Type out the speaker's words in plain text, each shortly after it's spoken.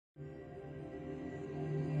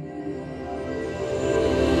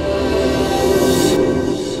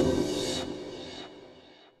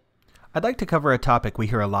I'd like to cover a topic we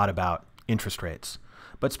hear a lot about, interest rates,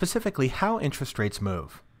 but specifically how interest rates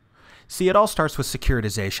move. See, it all starts with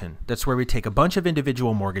securitization. That's where we take a bunch of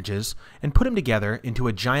individual mortgages and put them together into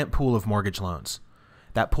a giant pool of mortgage loans.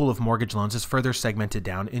 That pool of mortgage loans is further segmented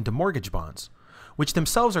down into mortgage bonds, which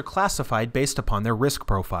themselves are classified based upon their risk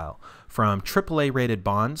profile, from AAA rated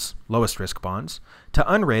bonds, lowest risk bonds, to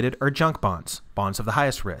unrated or junk bonds, bonds of the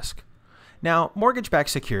highest risk. Now, mortgage-backed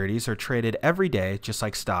securities are traded every day just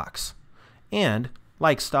like stocks. And,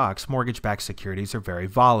 like stocks, mortgage-backed securities are very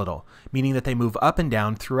volatile, meaning that they move up and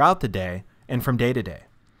down throughout the day and from day to day.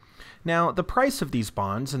 Now, the price of these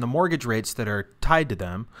bonds and the mortgage rates that are tied to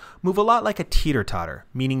them move a lot like a teeter-totter,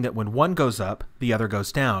 meaning that when one goes up, the other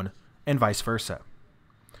goes down, and vice versa.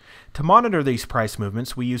 To monitor these price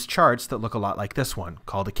movements, we use charts that look a lot like this one,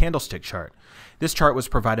 called a candlestick chart. This chart was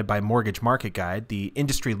provided by Mortgage Market Guide, the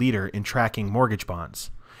industry leader in tracking mortgage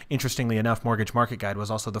bonds. Interestingly enough, Mortgage Market Guide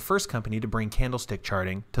was also the first company to bring candlestick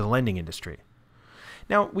charting to the lending industry.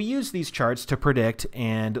 Now, we use these charts to predict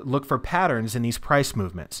and look for patterns in these price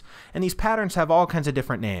movements. And these patterns have all kinds of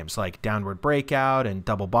different names, like downward breakout and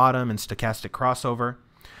double bottom and stochastic crossover.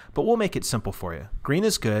 But we'll make it simple for you. Green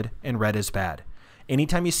is good and red is bad.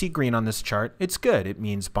 Anytime you see green on this chart, it's good. It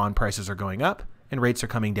means bond prices are going up and rates are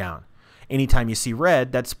coming down. Anytime you see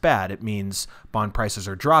red, that's bad. It means bond prices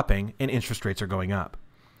are dropping and interest rates are going up.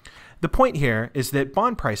 The point here is that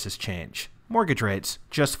bond prices change. Mortgage rates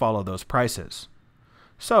just follow those prices.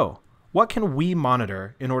 So, what can we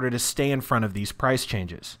monitor in order to stay in front of these price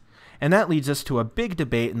changes? And that leads us to a big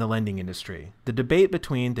debate in the lending industry, the debate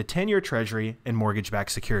between the 10-year Treasury and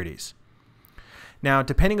mortgage-backed securities. Now,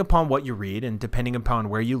 depending upon what you read and depending upon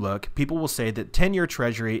where you look, people will say that 10-year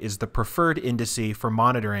Treasury is the preferred indice for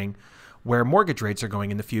monitoring where mortgage rates are going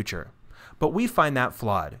in the future. But we find that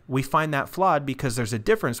flawed. We find that flawed because there's a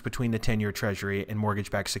difference between the 10-year Treasury and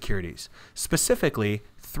mortgage-backed securities. Specifically,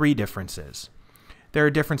 3 differences. There are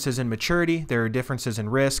differences in maturity, there are differences in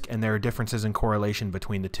risk, and there are differences in correlation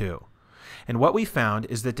between the two. And what we found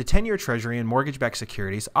is that the 10-year Treasury and mortgage-backed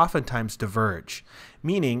securities oftentimes diverge,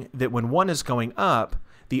 meaning that when one is going up,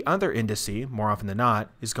 the other indice, more often than not,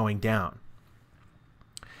 is going down.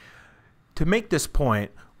 To make this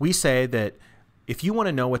point, we say that if you want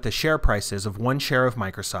to know what the share price is of one share of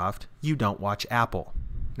Microsoft, you don't watch Apple.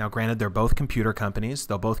 Now, granted, they're both computer companies.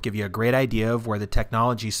 They'll both give you a great idea of where the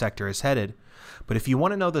technology sector is headed. But if you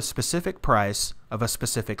want to know the specific price of a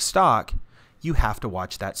specific stock, you have to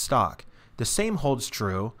watch that stock. The same holds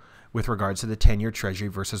true with regards to the 10-year Treasury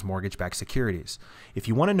versus mortgage-backed securities. If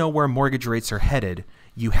you want to know where mortgage rates are headed,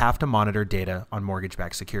 you have to monitor data on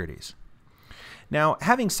mortgage-backed securities. Now,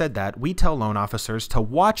 having said that, we tell loan officers to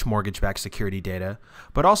watch mortgage-backed security data,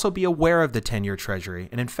 but also be aware of the 10-year Treasury,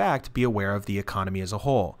 and in fact, be aware of the economy as a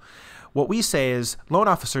whole. What we say is loan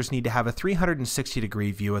officers need to have a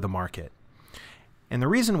 360-degree view of the market. And the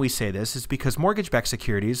reason we say this is because mortgage-backed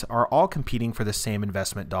securities are all competing for the same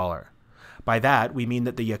investment dollar. By that, we mean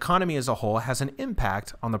that the economy as a whole has an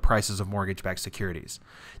impact on the prices of mortgage-backed securities.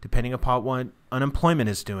 Depending upon what unemployment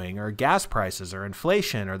is doing, or gas prices, or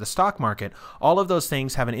inflation, or the stock market, all of those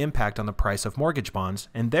things have an impact on the price of mortgage bonds,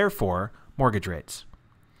 and therefore, mortgage rates.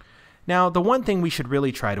 Now, the one thing we should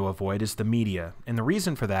really try to avoid is the media, and the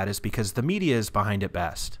reason for that is because the media is behind it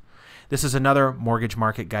best. This is another Mortgage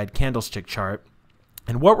Market Guide candlestick chart.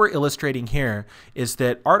 And what we're illustrating here is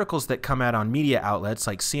that articles that come out on media outlets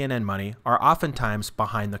like CNN Money are oftentimes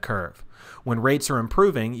behind the curve. When rates are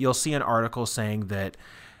improving, you'll see an article saying that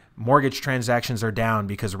mortgage transactions are down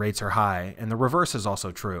because rates are high, and the reverse is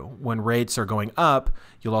also true. When rates are going up,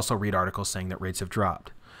 you'll also read articles saying that rates have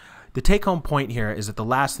dropped. The take-home point here is that the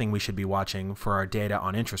last thing we should be watching for our data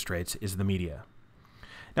on interest rates is the media.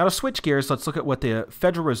 Now, to switch gears, let's look at what the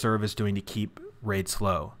Federal Reserve is doing to keep rates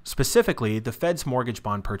low, specifically the Fed's mortgage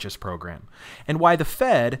bond purchase program, and why the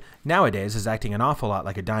Fed nowadays is acting an awful lot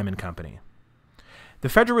like a diamond company. The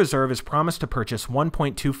Federal Reserve has promised to purchase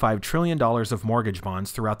 $1.25 trillion of mortgage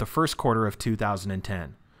bonds throughout the first quarter of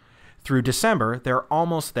 2010. Through December, they're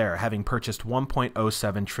almost there, having purchased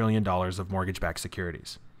 $1.07 trillion of mortgage-backed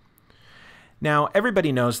securities. Now,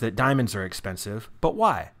 everybody knows that diamonds are expensive, but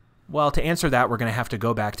why? Well, to answer that, we're going to have to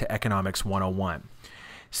go back to Economics 101.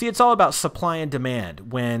 See, it's all about supply and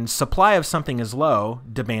demand. When supply of something is low,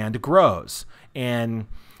 demand grows. And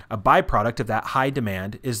a byproduct of that high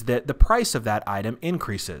demand is that the price of that item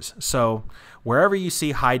increases. So wherever you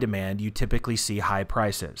see high demand, you typically see high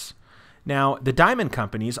prices. Now, the diamond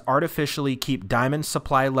companies artificially keep diamond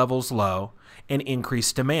supply levels low and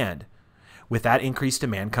increase demand. With that increased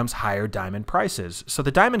demand comes higher diamond prices. So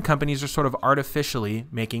the diamond companies are sort of artificially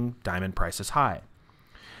making diamond prices high.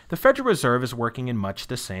 The Federal Reserve is working in much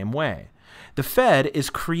the same way. The Fed is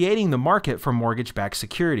creating the market for mortgage-backed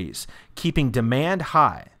securities, keeping demand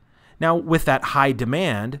high. Now, with that high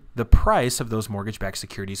demand, the price of those mortgage-backed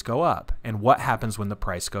securities go up. And what happens when the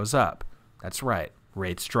price goes up? That's right,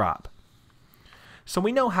 rates drop. So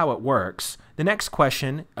we know how it works. The next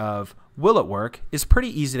question of will it work is pretty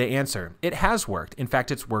easy to answer. It has worked. In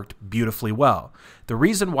fact, it's worked beautifully well. The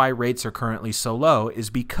reason why rates are currently so low is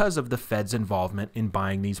because of the Fed's involvement in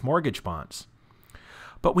buying these mortgage bonds.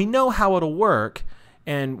 But we know how it'll work,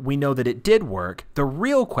 and we know that it did work. The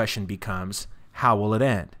real question becomes, how will it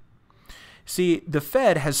end? See, the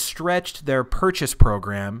Fed has stretched their purchase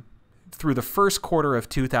program through the first quarter of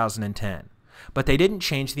 2010, but they didn't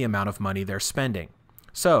change the amount of money they're spending.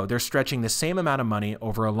 So they're stretching the same amount of money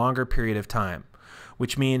over a longer period of time,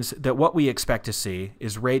 which means that what we expect to see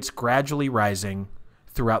is rates gradually rising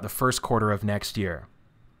throughout the first quarter of next year.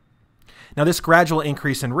 Now, this gradual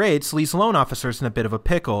increase in rates leaves loan officers in a bit of a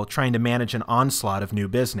pickle trying to manage an onslaught of new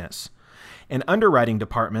business. And underwriting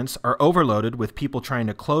departments are overloaded with people trying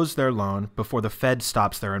to close their loan before the Fed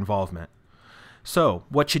stops their involvement. So,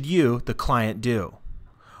 what should you, the client, do?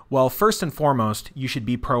 Well, first and foremost, you should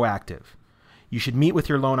be proactive. You should meet with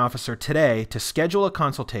your loan officer today to schedule a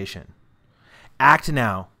consultation. Act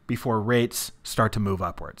now before rates start to move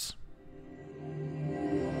upwards.